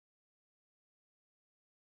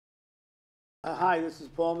Hi, this is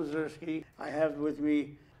Paul Mazursky. I have with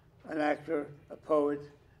me an actor, a poet,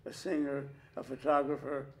 a singer, a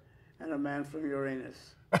photographer, and a man from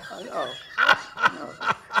Uranus.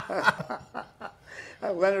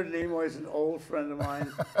 Leonard Nimoy is an old friend of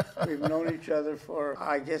mine. We've known each other for,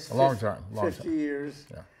 I guess, a long time. 50 years.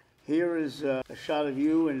 Yeah. Here is a shot of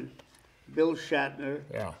you and Bill Shatner,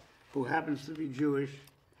 Yeah. who happens to be Jewish.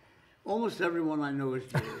 Almost everyone I know is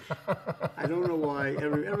Jewish. I don't know why.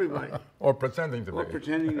 Everybody. Or pretending to Or be.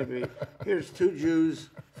 pretending to be. Here's two Jews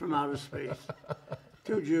from outer space.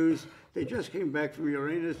 Two Jews. They just came back from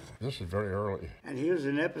Uranus. This is very early. And here's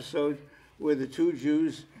an episode where the two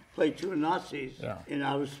Jews play two Nazis in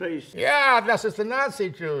outer space. Yeah, this is the Nazi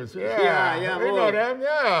Jews. Yeah, we know them.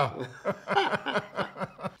 Yeah.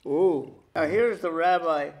 Ooh. Now here's the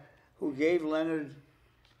rabbi who gave Leonard.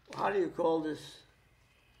 How do you call this?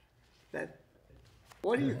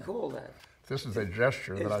 What do you call that? This is a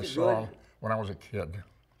gesture that I saw when I was a kid.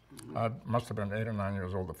 I must have been 8 or 9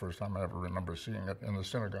 years old the first time I ever remember seeing it in the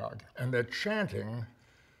synagogue. And they're chanting.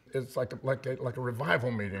 It's like a revival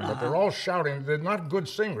meeting, but they're all shouting. They're not good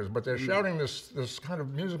singers, but they're shouting this kind of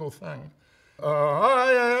musical thing.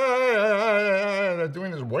 They're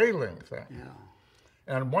doing this wailing thing. Yeah.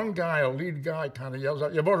 And one guy, a lead guy, kind of yells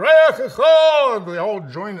out, "Yevorech Echad!" They all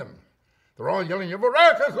join him. They're all yelling,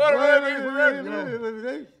 "Yevorech Echad!"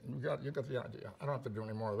 You got the idea. I don't have to do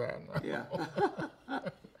any more of that. Yeah.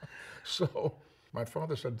 So my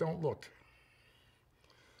father said, "Don't look."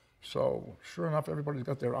 So sure enough, everybody's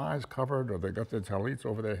got their eyes covered, or they got their talits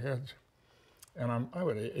over their heads. And I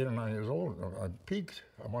was 8 or 9 years old. I peeked.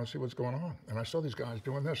 I want to see what's going on. And I saw these guys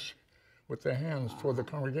doing this with their hands toward the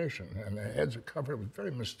congregation, and their heads are covered. It was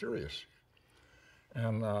very mysterious.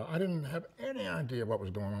 And I didn't have any idea what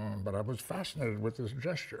was going on, but I was fascinated with this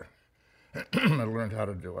gesture. I learned how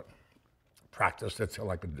to do it. Practiced it till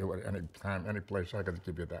I could do it any time, any place. I could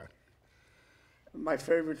give you that. My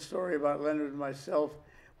favorite story about Leonard and myself,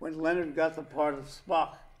 when Leonard got the part of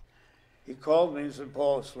Spock, he called me and said,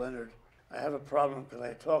 "Paul, it's Leonard. I have a problem. Can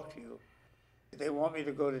I talk to you? They want me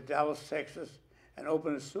to go to Dallas, Texas, and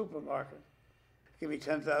open a supermarket. Give me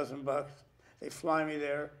 $10,000. They fly me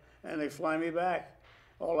there, and they fly me back.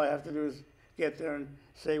 All I have to do is get there and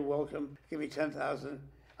say welcome. Give me $10,000.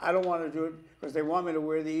 I don't want to do it because they want me to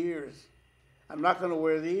wear the ears. I'm not going to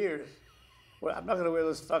wear the ears. Well, I'm not going to wear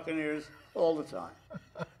those fucking ears all the time.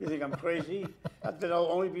 You think I'm crazy? Then I'll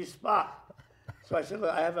only be Spock." So I said,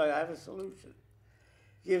 "Look, I have a solution.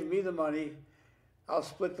 Give me the money. I'll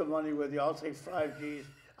split the money with you. I'll take 5 G's.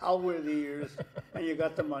 I'll wear the ears, and you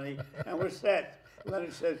got the money, and we're set."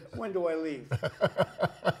 Leonard said, "When do I leave?"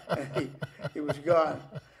 And he was gone.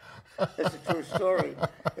 It's a true story.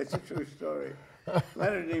 It's a true story.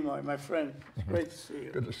 Leonard Nimoy, my friend, it's great to see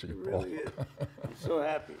you. Good to see you, It Paul. really is. I'm so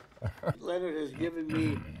happy. Leonard has given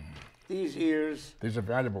me these ears. These are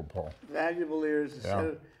valuable, Paul. Valuable ears.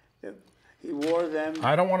 Yeah. He wore them.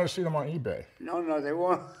 I don't want to see them on eBay. No, they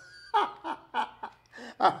won't.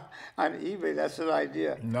 On eBay, that's an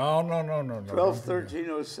idea. No.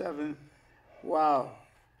 12/13/07. Wow.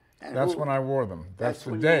 And That's when I wore them. That's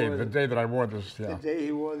the when you day, wore the them. day that I wore this. The Yeah. day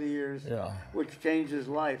he wore the ears, Yeah. which changed his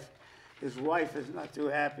life. His wife is not too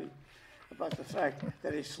happy about the fact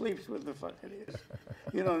that he sleeps with the fucking ears.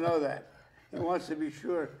 You don't know that. He wants to be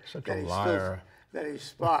sure Such that a he's liar. that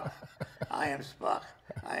he's Spock. I am Spock.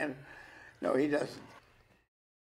 No, he doesn't.